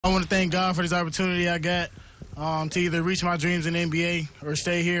I want to thank God for this opportunity I got to either reach my dreams in the NBA or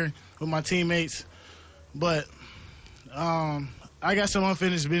stay here with my teammates. But I got some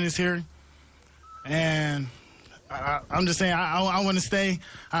unfinished business here, and I'm just saying I want to stay.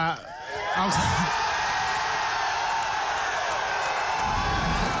 I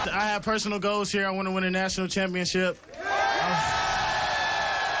have personal goals here. I want to win a national championship.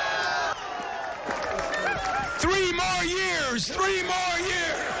 3 more years! 3 more years!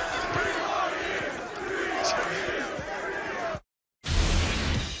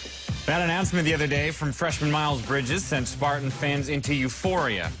 That announcement the other day from freshman Miles Bridges sent Spartan fans into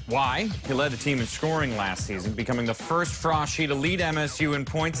euphoria. Why? He led the team in scoring last season, becoming the first Frosty to lead MSU in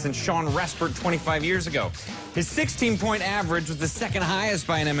points since Sean Respert 25 years ago. His 16-point average was the second highest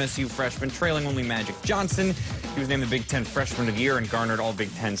by an MSU freshman, trailing only Magic Johnson. He was named the Big Ten Freshman of the Year and garnered all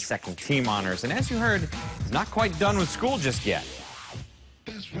Big Ten second team honors. And as you heard, he's not quite done with school just yet.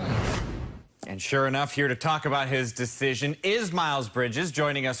 That's right. And sure enough, here to talk about his decision is Miles Bridges,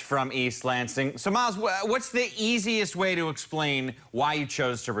 joining us from East Lansing. So, Miles, what's the easiest way to explain why you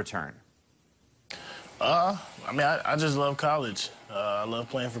chose to return? I just love college. I love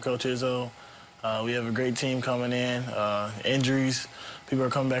playing for Coach Izzo. We have a great team coming in. Injuries, people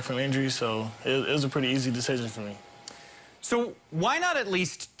are coming back from injuries, so it was a pretty easy decision for me. So why not at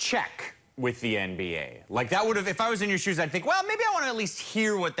least check with the NBA? Like, that would have, if I was in your shoes, I'd think, well, maybe I want to at least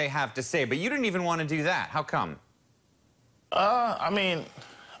hear what they have to say. But you didn't even want to do that. How come? I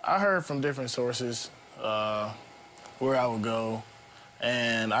heard from different sources where I would go,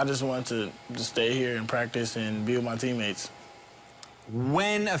 and I just wanted to just stay here and practice and be with my teammates.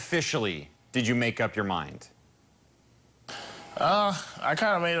 When officially did you make up your mind? I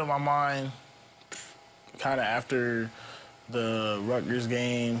kind of made up my mind kind of after the Rutgers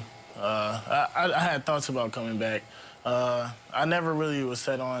game. I had thoughts about coming back. I never really was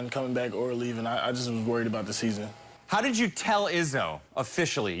set on coming back or leaving. I just was worried about the season. How did you tell Izzo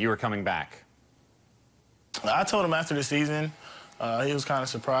officially you were coming back? I told him after the season. He was kind of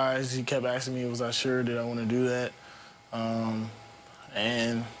surprised. He kept asking me, was I sure that I want to do that?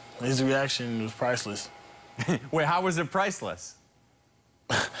 And his reaction was priceless. Wait, how was it priceless?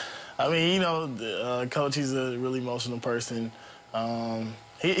 Coach, he's a really emotional person.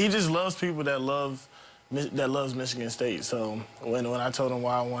 He just loves people that loves Michigan State. So when I told him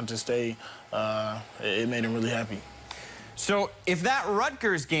why I wanted to stay, it made him really happy. So if that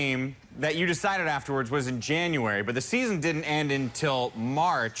Rutgers game that you decided afterwards was in January, but the season didn't end until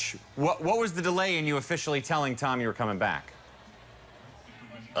March, what was the delay in you officially telling Tom you were coming back?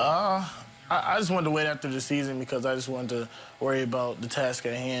 I just wanted to wait after the season because I just wanted to worry about the task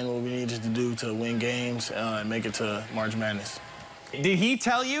at hand, what we needed to do to win games and make it to March Madness. Did he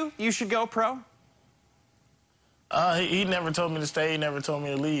tell you you should go pro? He never told me to stay. He never told me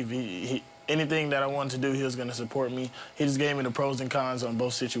to leave. Anything that I wanted to do, he was going to support me. He just gave me the pros and cons on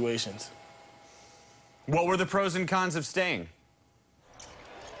both situations. What were the pros and cons of staying?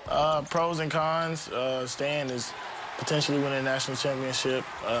 Pros and cons, staying is potentially winning a national championship,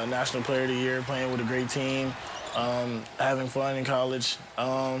 National Player of the Year, playing with a great team, having fun in college.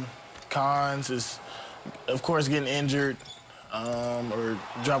 Cons is, of course, getting injured or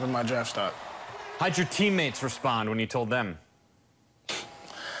dropping my draft stock. How'd your teammates respond when you told them?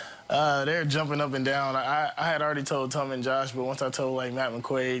 They're jumping up and down. I had already told Tom and Josh, but once I told, like, Matt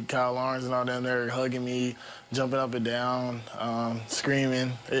McQuaid, Kyle Lawrence, and all them, they're hugging me, jumping up and down,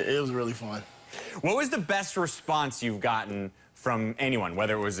 screaming. It was really fun. What was the best response you've gotten from anyone,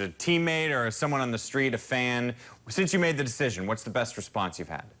 whether it was a teammate or someone on the street, a fan? Since you made the decision, what's the best response you've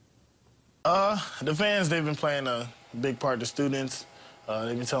had? The fans, they've been playing a big part. The students,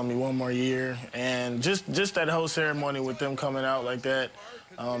 they've been telling me one more year. And just that whole ceremony with them coming out like that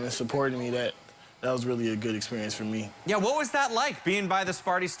and supporting me, that was really a good experience for me. Yeah, what was that like, being by the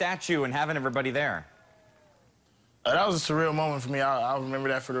Sparty statue and having everybody there? That was a surreal moment for me. I'll remember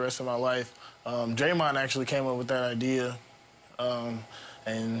that for the rest of my life. Draymond actually came up with that idea,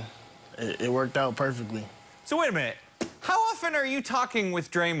 and it worked out perfectly. So wait a minute. How often are you talking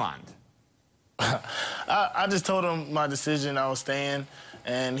with Draymond? I just told him my decision, I was staying,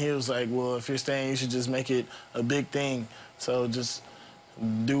 and he was like, well, if you're staying, you should just make it a big thing. So just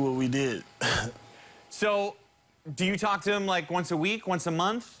do what we did. So do you talk to him like once a week, once a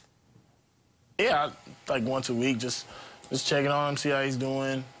month? Yeah, like once a week, just checking on him, see how he's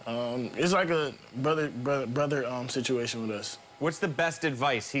doing. It's like a brother situation with us. What's the best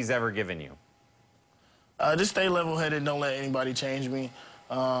advice he's ever given you? Just stay level-headed, don't let anybody change me.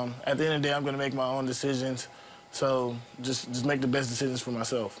 At the end of the day, I'm going to make my own decisions, so just make the best decisions for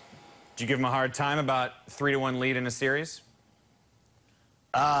myself. Did you give him a hard time about 3-1 lead in a series?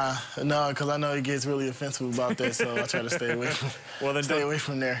 No, because I know he gets really offensive about that, so I try to stay away from, Well, then stay away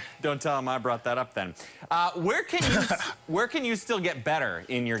from there. Don't tell him I brought that up then. Where can you still get better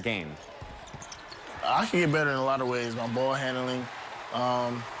in your game? I can get better in a lot of ways. My ball handling,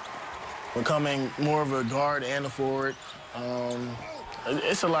 becoming more of a guard and a forward.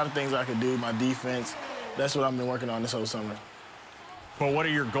 It's a lot of things I could do. My defense, that's what I've been working on this whole summer. Well, what are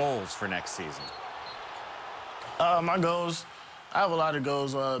your goals for next season? My goals, I have a lot of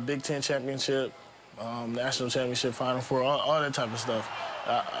goals. Big Ten championship, national championship, Final Four, all that type of stuff.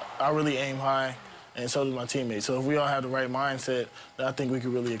 I really aim high, and so do my teammates. So if we all have the right mindset, then I think we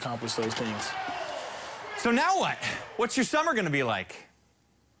can really accomplish those things. So now what? What's your summer going to be like?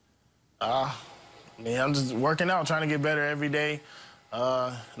 I'm just working out, trying to get better every day,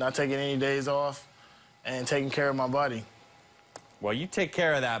 not taking any days off, and taking care of my body. Well, you take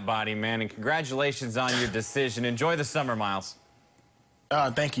care of that body, man, and congratulations on your decision. Enjoy the summer, Miles.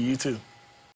 Thank you. You too.